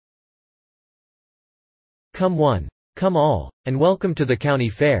Come one, come all, and welcome to the county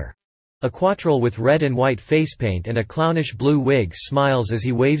fair. A quattrel with red and white face paint and a clownish blue wig smiles as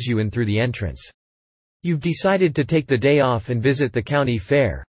he waves you in through the entrance. You've decided to take the day off and visit the county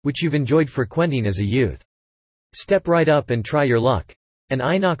fair, which you've enjoyed frequenting as a youth. Step right up and try your luck. An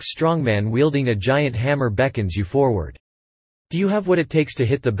Inox strongman wielding a giant hammer beckons you forward. Do you have what it takes to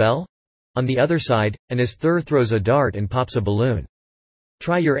hit the bell? On the other side, an Asthur throws a dart and pops a balloon.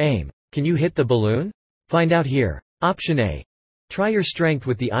 Try your aim. Can you hit the balloon? Find out here. Option A. Try your strength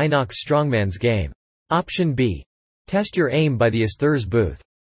with the Inox strongman's game. Option B. Test your aim by the Asthur's booth.